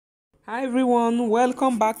Hi everyone,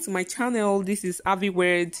 welcome back to my channel. This is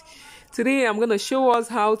Ahviworld. Today I'm going to show us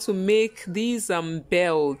how to make these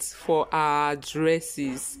belts for our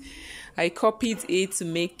dresses. I copied A to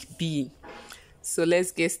make B. So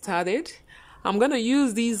let's get started. I'm going to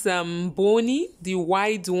use this bony, the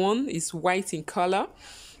wide one is white in color.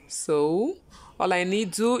 So all I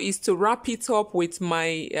need to do is to wrap it up with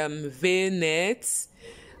my V-net.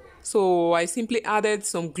 So I simply added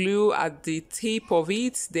some glue at the tip of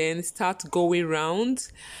it, then start going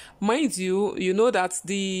round. Mind you, you know that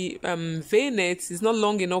the V-net is not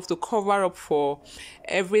long enough to cover up for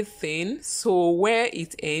everything. So where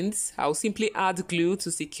it ends, I'll simply add glue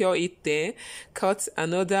to secure it there, cut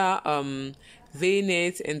another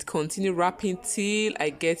V-net and continue wrapping till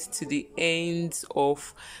I get to the end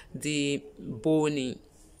of the boning.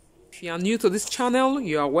 If you are new to this channel,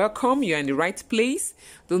 you are welcome. You are in the right place.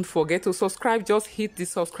 Don't forget to subscribe. Just hit the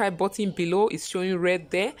subscribe button below. It's showing red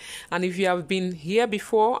there. And if you have been here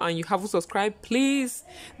before and you haven't subscribed, please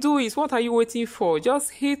do it. What are you waiting for?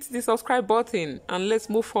 Just hit the subscribe button and let's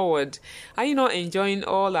move forward. Are you not enjoying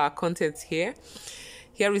all our content here?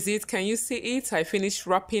 Here is it. Can you see it? I finished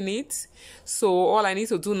wrapping it. So all I need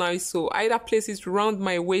to do now is to either place it around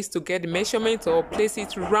my waist to get the measurement or place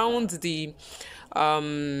it around the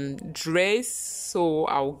dress so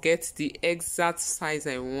I'll get the exact size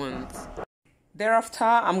I want. Thereafter,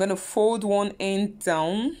 I'm going to fold one end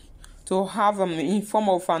down to have in form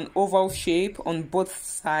of an oval shape on both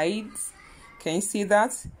sides. Can you see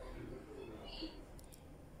that?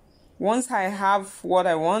 Once I have what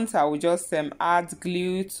I want, I will just add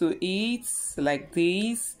glue to it like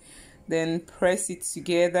this, then press it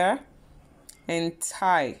together and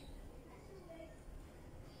tie.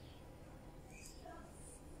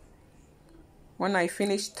 When I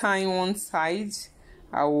finish tying one side,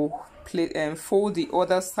 I will fold the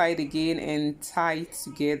other side again and tie it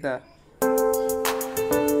together.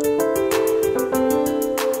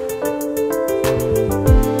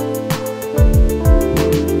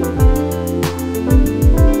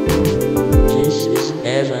 This is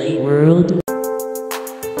Ahviworld.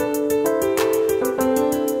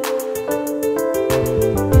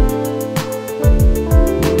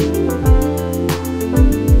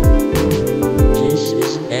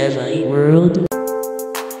 Ahviworld.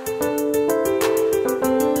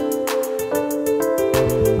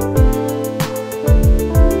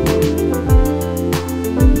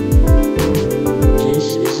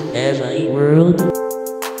 This is Ahviworld.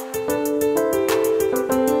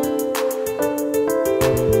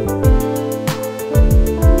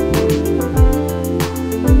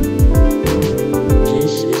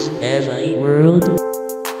 This is Ahviworld. Ahviworld.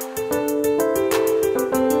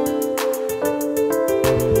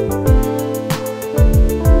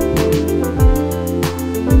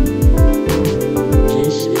 This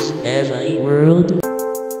is Ahviworld.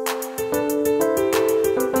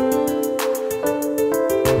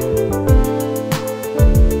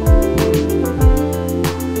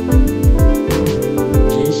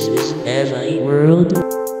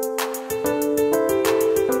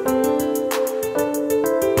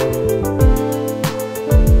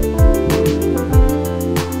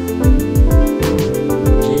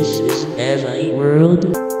 This is Ahviworld.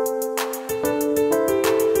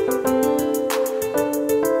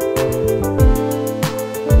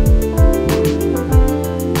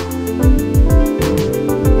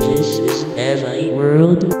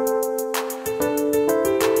 Ahviworld.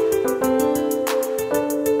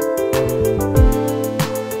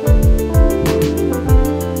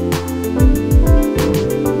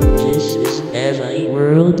 This is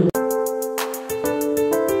Ahviworld.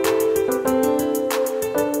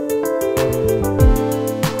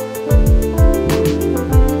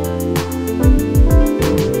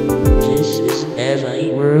 This is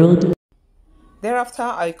Ahviworld. Thereafter,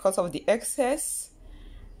 I cut off the excess.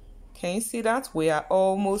 Can you see that? We are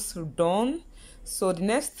almost done. So the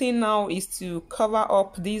next thing now is to cover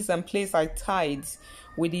up these place I tied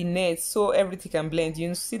with the net so everything can blend.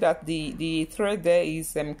 You see that the thread there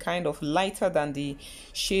is kind of lighter than the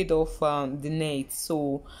shade of the net.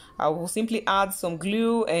 So I will simply add some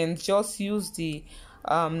glue and just use the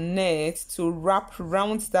net to wrap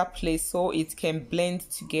around that place so it can blend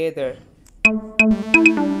together.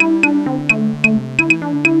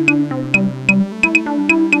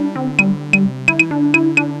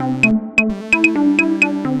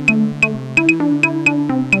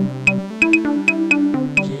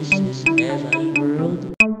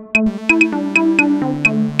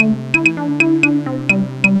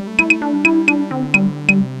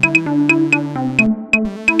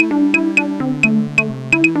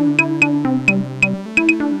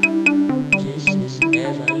 This is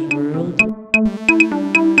Ahviworld.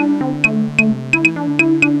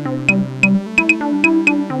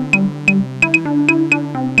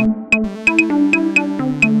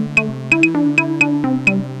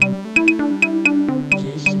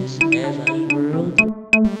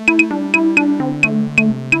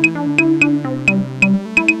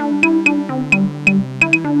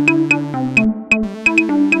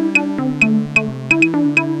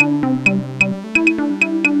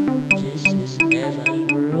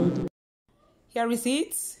 Ahviworld. Here is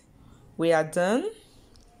it. We are done.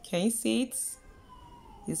 Can you see it?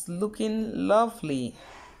 It's looking lovely.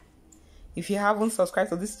 If you haven't subscribed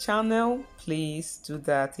to this channel, please do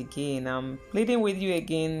that again. I'm pleading with you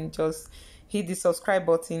again. Just hit the subscribe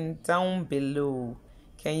button down below.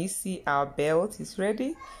 Can you see our belt is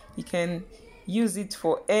ready? You can use it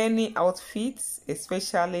for any outfits,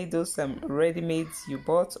 especially those ready-mades you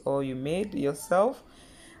bought or you made yourself.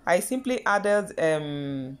 I simply added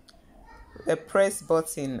a press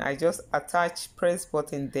button. I just attach press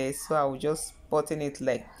button there, so I will just button it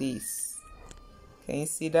like this. Can you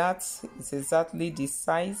see that? It's exactly the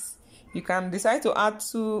size. You can decide to add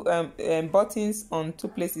two buttons on two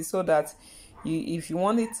places so that if you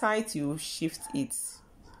want it tight, you shift it.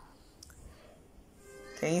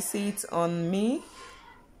 Can you see it on me?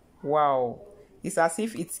 Wow, it's as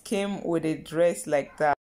if it came with a dress like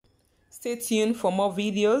that. Stay tuned for more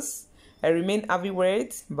videos. I remain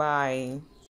Ahviworld. Bye.